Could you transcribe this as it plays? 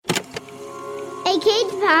A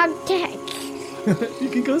kids podcast. You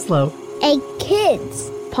can go slow. A kids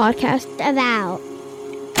podcast about.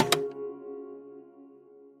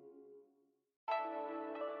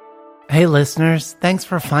 Hey listeners, thanks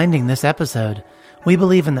for finding this episode. We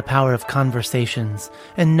believe in the power of conversations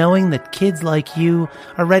and knowing that kids like you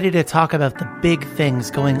are ready to talk about the big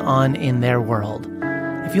things going on in their world.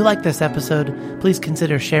 If you like this episode, please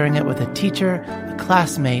consider sharing it with a teacher, a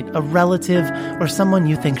classmate, a relative, or someone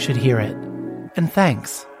you think should hear it. And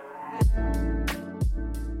thanks.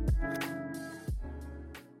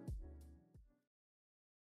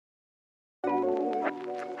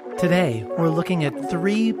 Today, we're looking at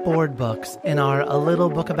 3 board books in our A Little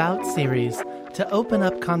Book About series to open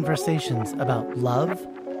up conversations about love,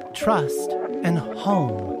 trust, and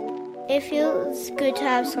home. It feels good to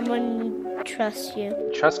have someone trust you.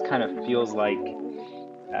 Trust kind of feels like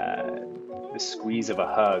the squeeze of a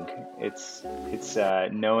hug. It's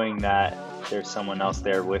knowing that there's someone else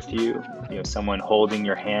there with you, someone holding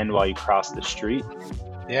your hand while you cross the street.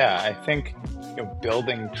 Yeah, I think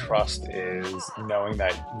building trust is knowing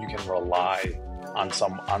that you can rely on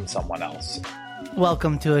someone else.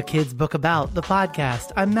 Welcome to A Kid's Book About, the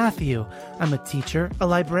podcast. I'm Matthew. I'm a teacher, a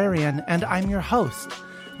librarian, and I'm your host.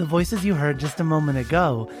 The voices you heard just a moment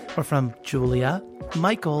ago were from Julia,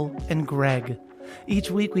 Michael, and Greg.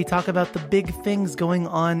 Each week we talk about the big things going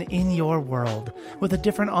on in your world with a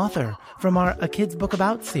different author from our A Kid's Book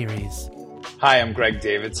About series. Hi, I'm Greg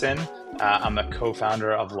Davidson. I'm the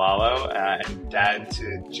co-founder of Lalo and dad to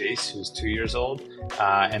Jace, who's 2 years old,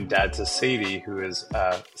 and dad to Sadie, who is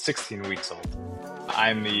 16 weeks old.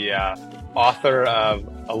 I'm the author of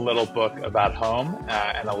a little book about home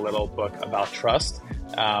and a little book about trust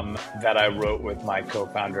that I wrote with my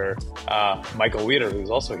co-founder, Michael Weeder, who's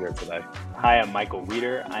also here today. Hi, I'm Michael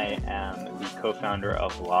Weeder. I am the co-founder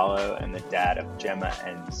of Lalo and the dad of Gemma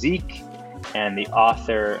and Zeke, and the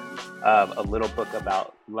author of A Little Book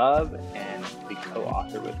About Love and the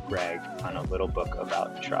co-author with Greg on A Little Book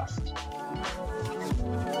About Trust.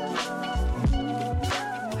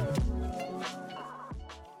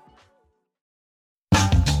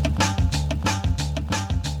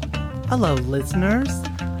 Hello, listeners.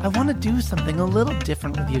 I want to do something a little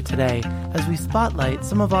different with you today as we spotlight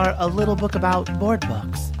some of our A Little Book About board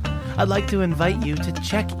books. I'd like to invite you to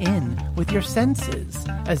check in with your senses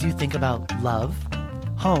as you think about love,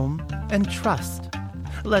 home, and trust.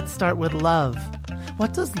 Let's start with love.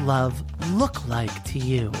 What does love look like to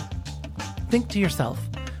you? Think to yourself,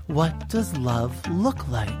 what does love look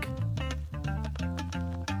like?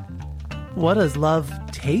 What does love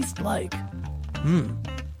taste like?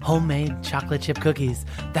 Homemade chocolate chip cookies.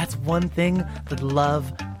 That's one thing that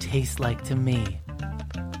love tastes like to me.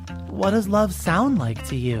 What does love sound like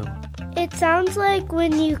to you? It sounds like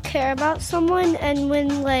when you care about someone and when,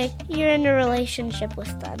 you're in a relationship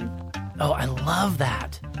with them. Oh, I love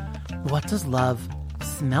that. What does love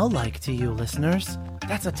smell like to you, listeners?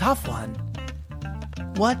 That's a tough one.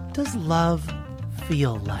 What does love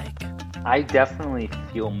feel like? I definitely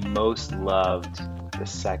feel most loved the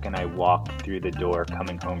second I walk through the door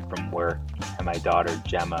coming home from work and my daughter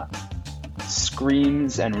Gemma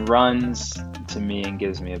screams and runs to me and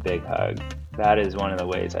gives me a big hug. That is one of the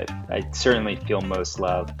ways I certainly feel most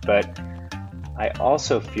loved. But I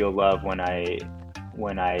also feel love when I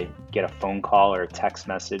get a phone call or a text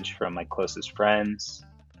message from my closest friends.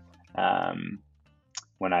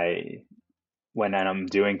 When I'm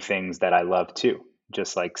doing things that I love too,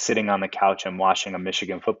 just like sitting on the couch and watching a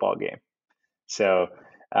Michigan football game. So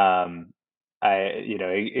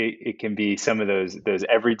it can be some of those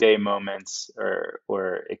everyday moments,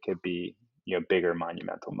 or it could be bigger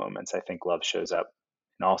monumental moments. I think love shows up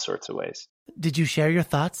in all sorts of ways. Did you share your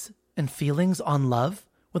thoughts and feelings on love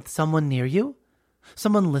with someone near you?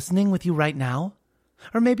 Someone listening with you right now?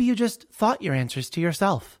 Or maybe you just thought your answers to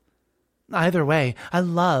yourself. Either way, I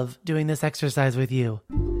love doing this exercise with you.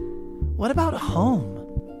 What about home?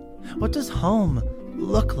 What does home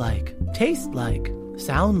look like, taste like,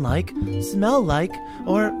 sound like, smell like,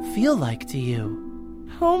 or feel like to you?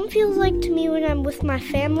 Home feels like to me when I'm with my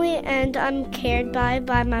family and I'm cared by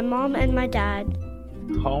my mom and my dad.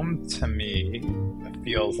 Home to me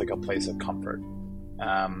feels like a place of comfort.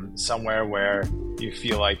 Somewhere where you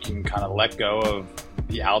feel like you can kind of let go of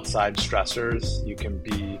the outside stressors. You can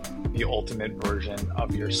be the ultimate version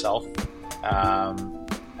of yourself.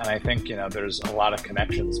 And I think, there's a lot of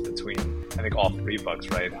connections between, I think, all 3 books,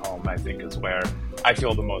 right? Home, I think, is where I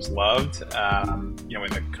feel the most loved, in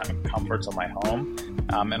the kind of comforts of my home.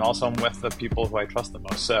 And also I'm with the people who I trust the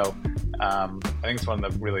most. So I think it's one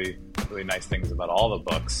of the really, really nice things about all the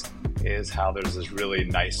books is how there's this really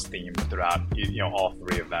nice theme throughout, all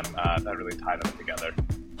three of them that really tie them together.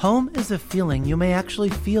 Home is a feeling you may actually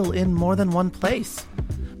feel in more than one place.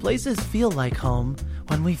 Places feel like home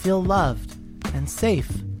when we feel loved and safe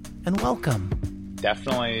and welcome.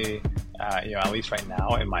 Definitely, at least right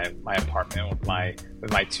now in my apartment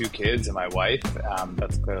with my two kids and my wife,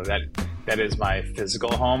 that's clearly that is my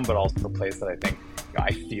physical home, but also the place that I think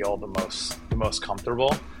I feel the most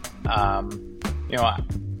comfortable.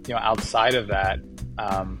 Outside of that,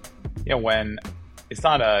 when it's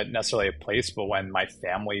not necessarily a place, but when my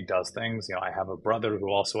family does things, I have a brother who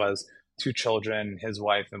also has two children, his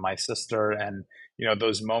wife and my sister, and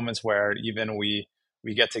those moments where even we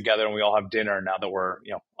get together and we all have dinner now that we're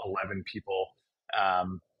 11 people,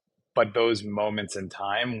 but those moments in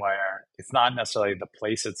time where it's not necessarily the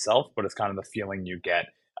place itself, but it's kind of the feeling you get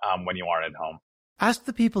when you aren't at home. Ask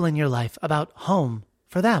the people in your life about home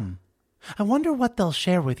for them. I wonder what they'll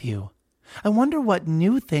share with you. I wonder what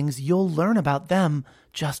new things you'll learn about them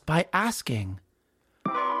just by asking.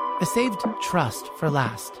 I saved trust for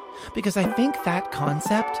last because I think that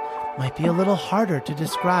concept might be a little harder to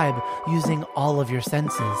describe using all of your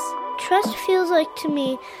senses. Trust feels like to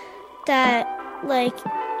me that like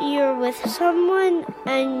you're with someone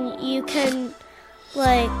and you can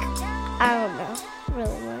I don't know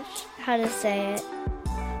really much how to say it.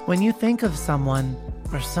 When you think of someone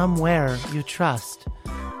or somewhere you trust,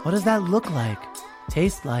 what does that look like,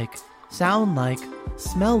 taste like, sound like,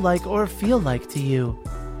 smell like, or feel like to you?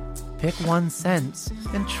 Pick one sense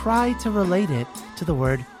and try to relate it to the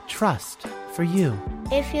word trust for you.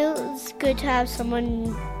 It feels good to have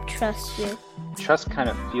someone trust you. Trust kind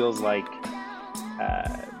of feels like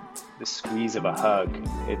the squeeze of a hug.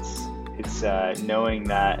 It's knowing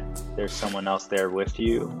that there's someone else there with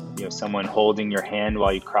you, someone holding your hand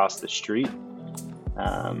while you cross the street.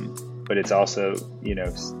 But it's also,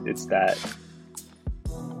 it's that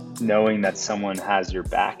knowing that someone has your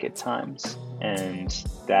back at times, and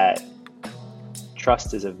that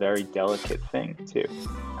trust is a very delicate thing too.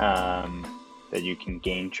 That you can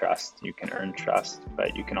gain trust, you can earn trust,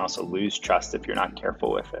 but you can also lose trust if you're not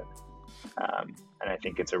careful with it. And I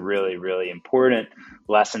think it's a really, really important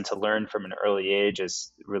lesson to learn from an early age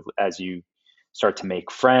as you start to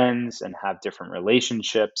make friends and have different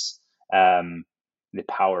relationships. The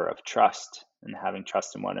power of trust and having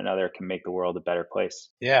trust in one another can make the world a better place.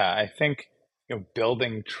 Yeah, I think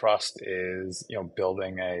building trust is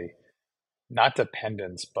building a not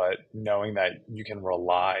dependence, but knowing that you can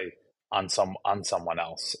rely on someone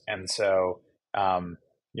else. And so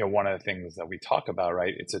one of the things that we talk about,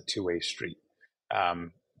 right, it's a two-way street.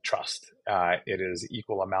 Trust. It is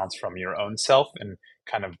equal amounts from your own self and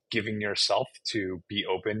kind of giving yourself to be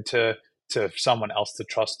open to someone else to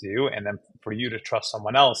trust you. And then for you to trust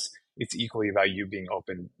someone else, it's equally about you being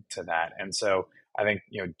open to that. And so I think,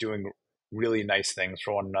 doing really nice things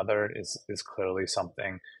for one another is clearly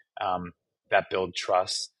something that builds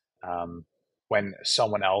trust. When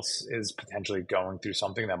someone else is potentially going through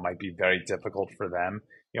something that might be very difficult for them,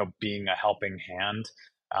 being a helping hand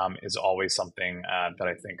is always something that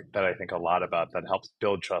I think a lot about, that helps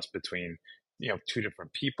build trust between two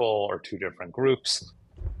different people or two different groups.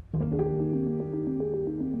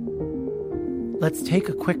 Let's take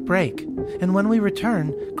a quick break, and when we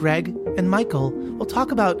return, Greg and Michael will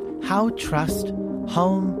talk about how trust,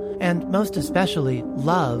 home, and most especially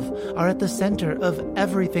love are at the center of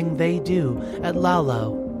everything they do at Lalo.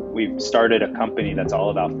 We've started a company that's all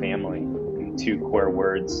about family, and two core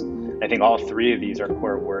words. I think all three of these are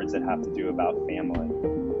core words that have to do about family.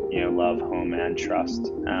 Love, home, and trust.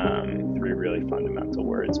 Three really fundamental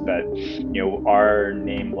words. But, our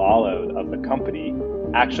name Lalo of the company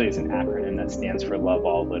actually is an acronym that stands for Love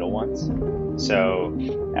All Little Ones. So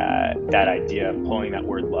that idea of pulling that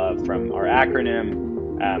word love from our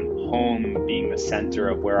acronym, home being the center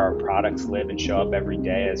of where our products live and show up every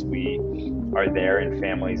day as we are there in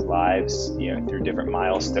families' lives, through different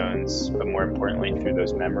milestones, but more importantly, through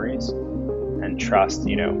those memories. And trust,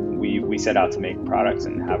 we set out to make products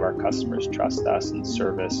and have our customers trust us and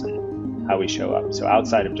service and how we show up. So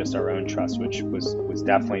outside of just our own trust, which was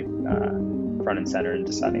definitely front and center in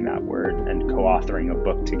deciding that word and co-authoring a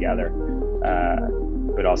book together,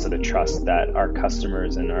 but also the trust that our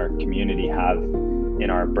customers and our community have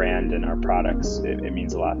in our brand and our products. It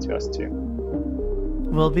means a lot to us too.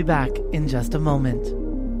 We'll be back in just a moment.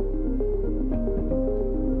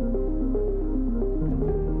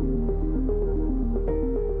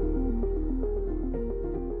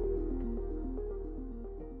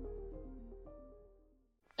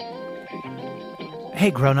 Hey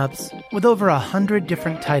grown-ups, with over 100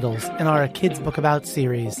 different titles in our A Kid's Book About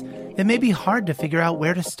series, it may be hard to figure out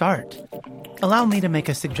where to start. Allow me to make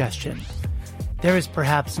a suggestion. There is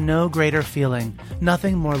perhaps no greater feeling,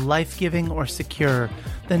 nothing more life-giving or secure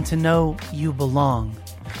than to know you belong.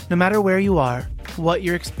 No matter where you are, what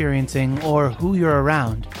you're experiencing, or who you're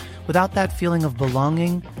around, without that feeling of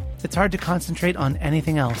belonging, it's hard to concentrate on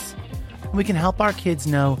anything else. We can help our kids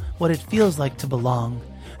know what it feels like to belong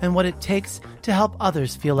and what it takes to help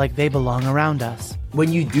others feel like they belong around us.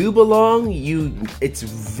 When you do belong, it's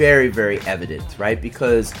very, very evident, right?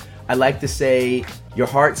 Because I like to say your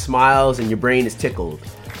heart smiles and your brain is tickled.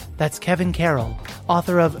 That's Kevin Carroll,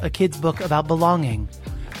 author of A Kid's Book About Belonging.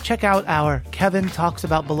 Check out our Kevin Talks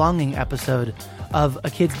About Belonging episode of A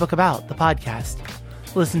Kid's Book About, the podcast.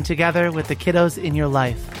 Listen together with the kiddos in your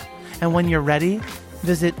life. And when you're ready,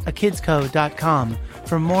 visit akidsco.com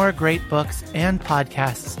for more great books and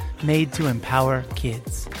podcasts made to empower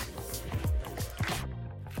kids.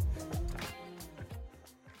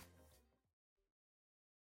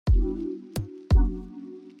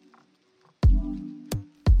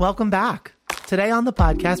 Welcome back. Today on the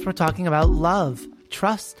podcast, we're talking about love,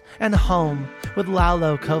 trust, and home with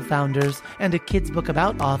Laulo co-founders and A Kid's Book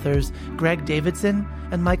About authors Greg Davidson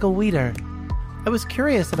and Michael Weeder. I was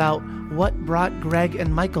curious about what brought Greg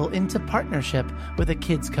and Michael into partnership with A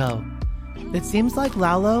Kids Co. It seems like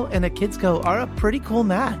Laulo and A Kids Co are a pretty cool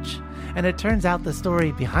match, and it turns out the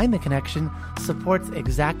story behind the connection supports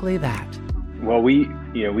exactly that. Well, we've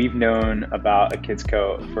known about A Kids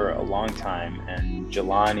Co for a long time, and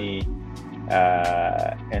Jelani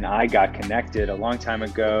and I got connected a long time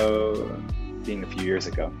ago, being a few years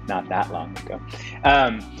ago, not that long ago.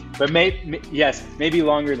 But maybe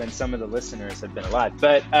longer than some of the listeners have been alive.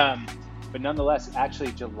 But nonetheless,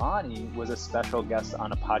 actually, Jelani was a special guest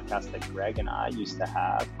on a podcast that Greg and I used to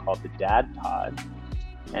have called the Dad Pod,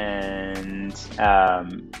 and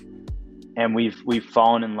we've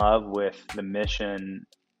fallen in love with the mission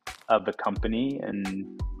of the company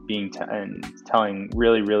and telling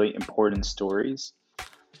really, really important stories.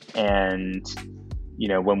 And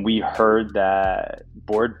when we heard that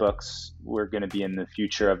board books were going to be in the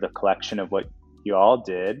future of the collection of what you all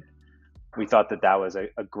did, we thought that was a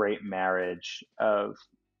great marriage of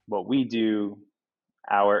what we do,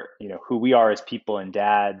 who we are as people and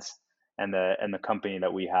dads, and the company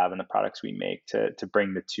that we have and the products we make to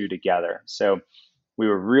bring the two together. So we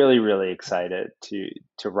were really, really excited to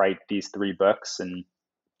write these 3 books and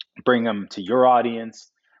bring them to your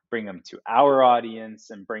audience, bring them to our audience,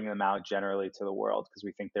 and bring them out generally to the world, because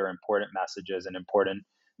we think they're important messages and important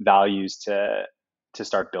values to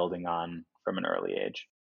start building on from an early age.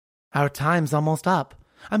 Our time's almost up.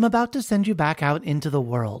 I'm about to send you back out into the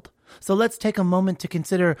world. So let's take a moment to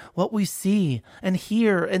consider what we see and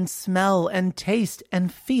hear and smell and taste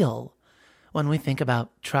and feel when we think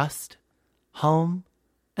about trust, home,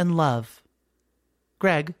 and love.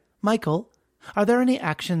 Greg, Michael, are there any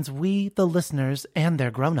actions we, the listeners, and their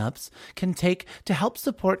grown-ups can take to help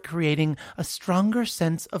support creating a stronger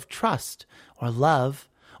sense of trust or love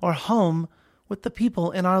or home with the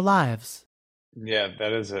people in our lives? Yeah,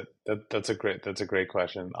 that is it. That's a great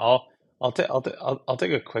question. I'll take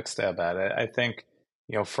a quick stab at it. I think,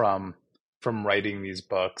 from writing these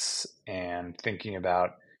books and thinking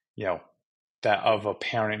about, that of a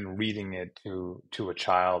parent reading it to a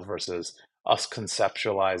child versus us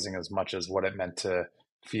conceptualizing as much as what it meant to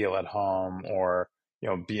feel at home or,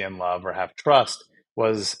 be in love or have trust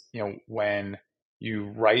was, when you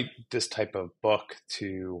write this type of book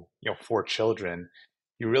to, for children,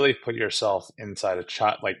 you really put yourself inside a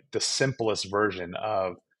child, like the simplest version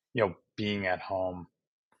of, being at home,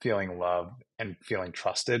 feeling loved and feeling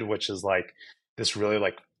trusted, which is like this really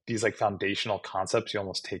like these like foundational concepts you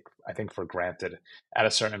almost take, I think, for granted at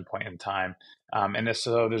a certain point in time. And if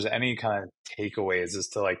so, there's any kind of takeaways is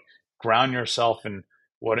to like ground yourself in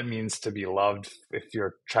what it means to be loved if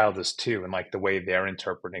your child is 2 and like the way they're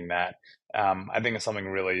interpreting that. I think it's something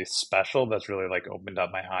really special that's really like opened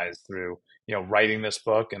up my eyes through, writing this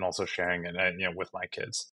book and also sharing it, with my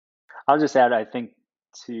kids. I'll just add, I think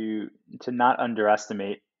to not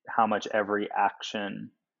underestimate how much every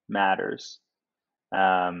action matters,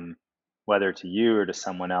 whether to you or to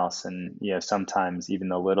someone else. And, sometimes even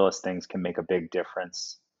the littlest things can make a big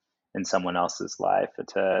difference in someone else's life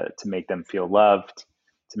to make them feel loved,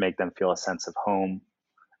 to make them feel a sense of home,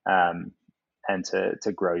 and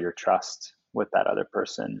to grow your trust with that other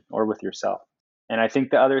person or with yourself. And I think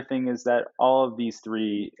the other thing is that all of these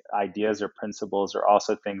 3 ideas or principles are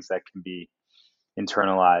also things that can be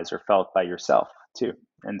internalized or felt by yourself too,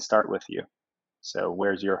 and start with you. So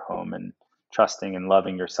where's your home? And trusting and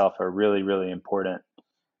loving yourself are really, really important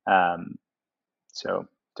So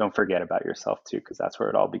don't forget about yourself too, because that's where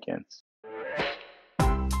it all begins.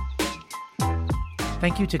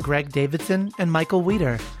 Thank you to Greg Davidson and Michael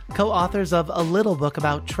Weeder, co-authors of A Little Book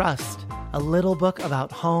About Trust, A Little Book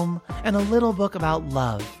About Home, and A Little Book About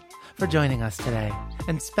Love, for joining us today.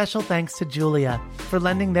 And special thanks to Julia for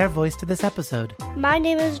lending their voice to this episode. My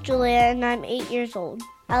name is Julia, and I'm 8 years old.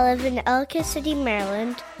 I live in Ellicott City,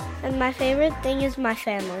 Maryland, and my favorite thing is my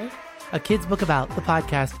family. A Kid's Book About, the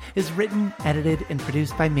podcast, is written, edited, and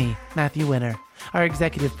produced by me, Matthew Winner. Our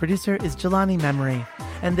executive producer is Jelani Memory,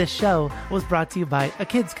 and this show was brought to you by A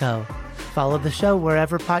Kids Co. Follow the show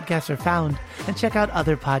wherever podcasts are found, and check out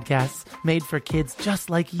other podcasts made for kids just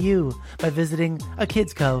like you by visiting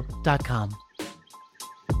akidsco.com.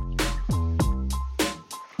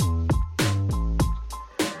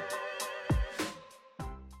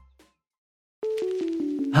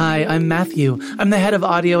 Hi, I'm Matthew. I'm the head of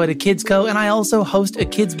audio at A Kids Co, and I also host A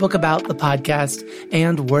Kids Book About, the podcast,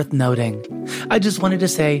 and worth noting. I just wanted to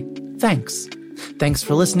say thanks. Thanks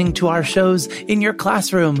for listening to our shows in your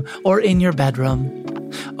classroom or in your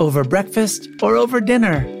bedroom, over breakfast or over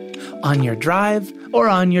dinner, on your drive or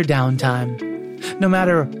on your downtime. No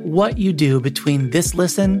matter what you do between this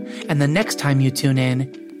listen and the next time you tune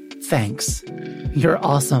in, thanks. You're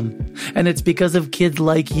awesome. And it's because of kids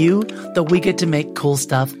like you that we get to make cool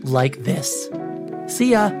stuff like this.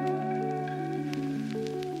 See ya.